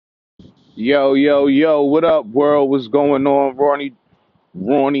Yo, yo, yo, what up, world? What's going on?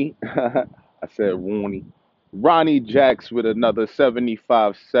 Ronnie, I said Ronnie. Ronnie Jacks with another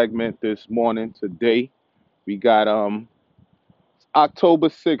 75 segment this morning. Today, we got October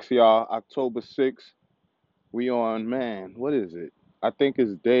 6th, y'all. October 6th. We on, man, what is it? I think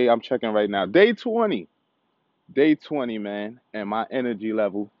it's I'm checking right now. Day 20. Day 20, man. And my energy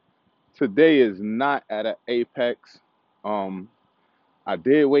level today is not at an apex. Um, I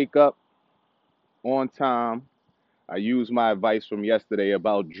did wake up on time. I used my advice from yesterday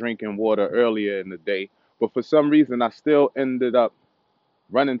about drinking water earlier in the day, but for some reason, I still ended up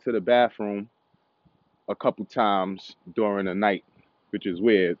running to the bathroom a couple times during the night, which is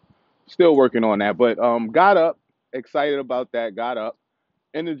weird. Still working on that, but got up, excited about that. Got up.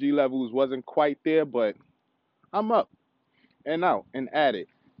 Energy levels wasn't quite there, but I'm up and out and at it.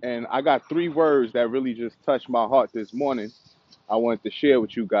 And I got three words that really just touched my heart this morning. I wanted to share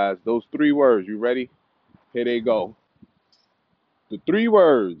with you guys those three words. You ready? Here they go. The three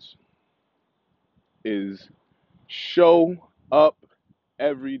words is show up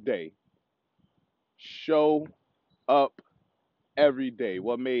every day. Show up every day.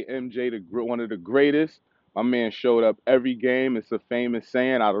 What made MJ one of the greatest? My man showed up every game. It's a famous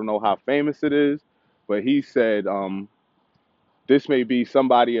saying. I don't know how famous it is, but he said, this may be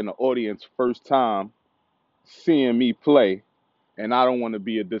somebody in the audience first time seeing me play, and I don't want to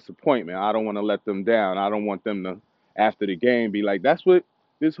be a disappointment. I don't want to let them down. I don't want them to, after the game, be like, that's what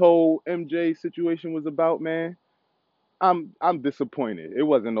this whole MJ situation was about, man. I'm disappointed. It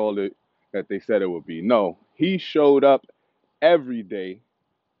wasn't all that they said it would be. No, he showed up every day,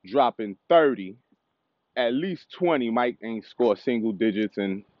 dropping 30, at least 20. Mike ain't score single digits,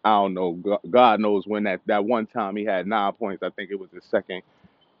 and I don't know. God knows when that one time he had 9 points. I think it was his second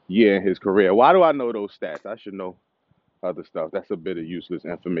year in his career. Why do I know those stats? I should know other stuff. That's a bit of useless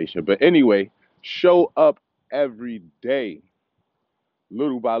information. But anyway, show up every day,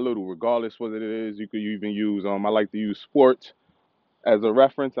 little by little, regardless what it is. You could even use I like to use sports as a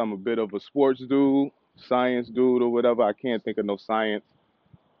reference. I'm a bit of a sports dude, science dude, or whatever. I can't think of no science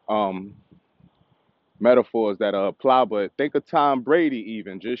um, metaphors that apply, but think of Tom Brady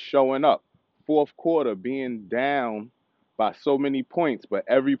even just showing up, fourth quarter being down by so many points, but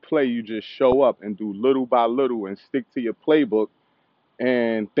every play you just show up and do little by little and stick to your playbook,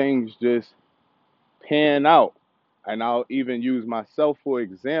 and things just pan out. And I'll even use myself for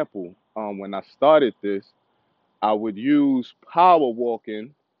example. When I started this, I would use power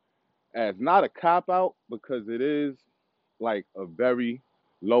walking as not a cop out because it is like a very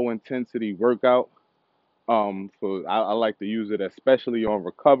low intensity workout. For I like to use it especially on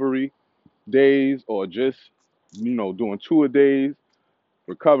recovery days or just doing two a days.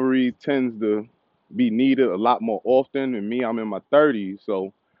 Recovery tends to be needed a lot more often. And me, I'm in my 30s,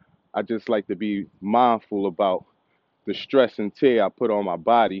 so I just like to be mindful about the stress and tear I put on my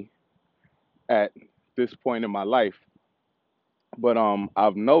body at this point in my life. But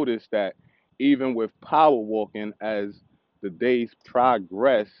I've noticed that even with power walking, as the days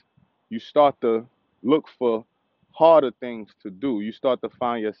progress, you start to look for harder things to do. You start to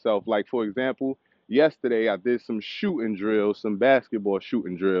find yourself, like for example, yesterday I did some shooting drills, some basketball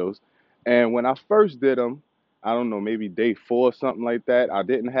shooting drills, and when I first did them, I don't know, maybe day four or something like that, I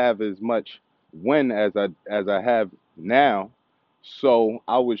didn't have as much wind as I have now. So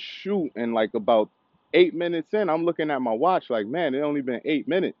I would shoot in like about 8 minutes in, I'm looking at my watch like, man, it only been 8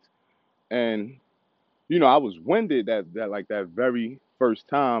 minutes. And, I was winded that very first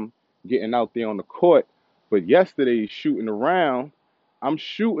time getting out there on the court. But yesterday shooting around, I'm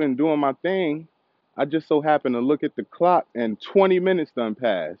shooting, doing my thing. I just so happened to look at the clock and 20 minutes done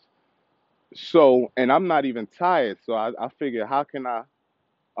passed. So, and I'm not even tired. So I figured, how can I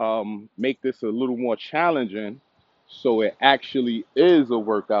make this a little more challenging so it actually is a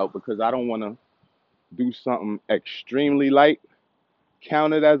workout, because I don't want to do something extremely light,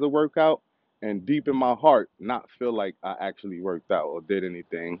 count it as a workout, and deep in my heart, not feel like I actually worked out or did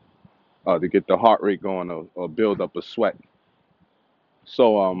anything to get the heart rate going or build up a sweat.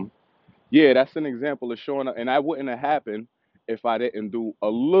 So, yeah, that's an example of showing up. And that wouldn't have happened if I didn't do a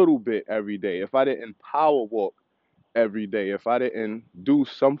little bit every day, if I didn't power walk every day, if I didn't do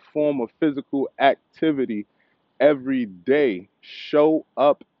some form of physical activity every day. Show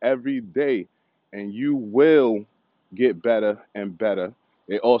up every day, and you will get better and better.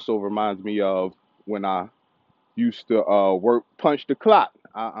 It also reminds me of when I used to punch the clock.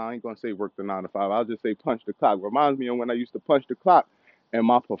 I ain't gonna say work the 9 to 5. I'll just say punch the clock. Reminds me of when I used to punch the clock, and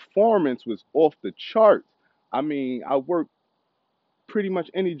my performance was off the charts. I mean, I worked pretty much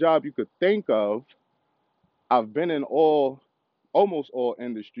any job you could think of. I've been in almost all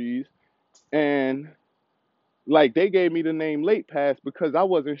industries, And like they gave me the name Late Pass because I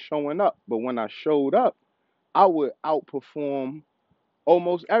wasn't showing up. But when I showed up, I would outperform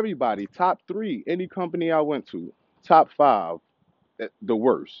almost everybody. Top three, any company I went to. Top five, the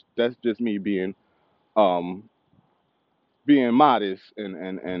worst. That's just me um being modest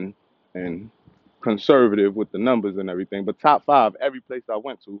and conservative with the numbers and everything. But top five, every place I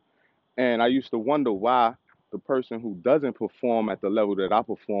went to. And I used to wonder why the person who doesn't perform at the level that I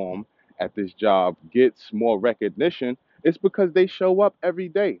perform at this job gets more recognition. It's because they show up every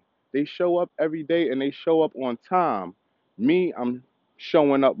day. They show up every day and they show up on time. Me, I'm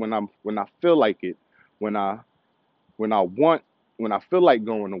showing up when I feel like it, when I when I want when I feel like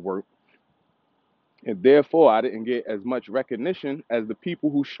going to work. And therefore I didn't get as much recognition as the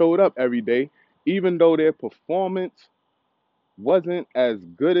people who showed up every day, even though their performance wasn't as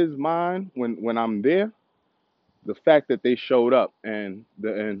good as mine when I'm there. The fact that they showed up and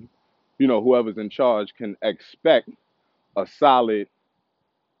whoever's in charge can expect a solid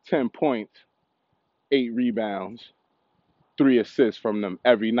 10 points, 8 rebounds, 3 assists from them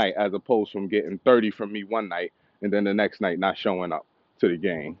every night, as opposed from getting 30 from me one night and then the next night not showing up to the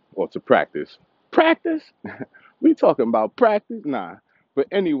game or to practice. Practice? We talking about practice? Nah. But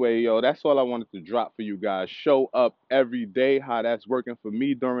anyway, yo, that's all I wanted to drop for you guys. Show up every day. How that's working for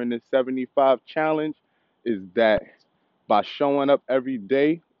me during this 75 challenge is that by showing up every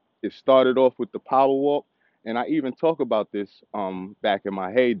day, it started off with the power walk. And I even talk about this back in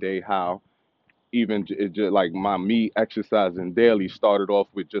my heyday, how even it just like me exercising daily started off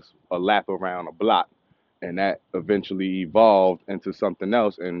with just a lap around a block. And that eventually evolved into something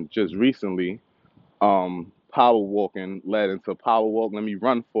else. And just recently, power walking led into power walk. Let me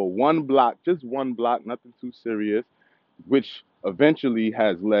run for one block, just one block, nothing too serious, which eventually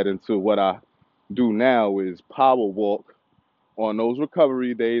has led into what I do now is power walk on those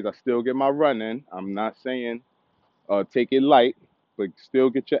recovery days. I still get my run in. I'm not saying take it light, but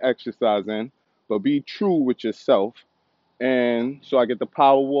still get your exercise in. But be true with yourself. And so I get the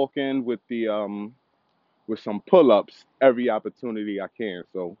power walk in with some pull ups every opportunity I can.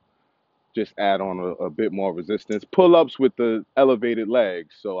 So just add on a bit more resistance. Pull ups with the elevated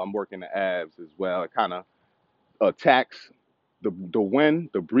legs. So I'm working the abs as well. It kind of attacks the wind,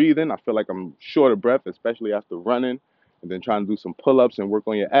 the breathing. I feel like I'm short of breath, especially after running, and then trying to do some pull-ups and work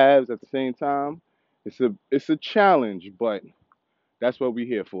on your abs at the same time. It's a challenge, but that's what we're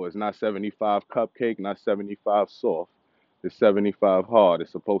here for. It's not 75 cupcake, not 75 soft. It's 75 hard.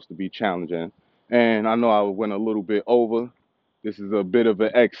 It's supposed to be challenging. And I know I went a little bit over. This is a bit of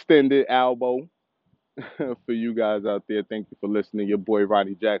an extended elbow for you guys out there. Thank you for listening. Your boy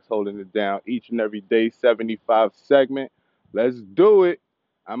Ronnie Jacks holding it down each and every day, 75 segment. Let's do it.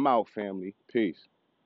 I'm out, family. Peace.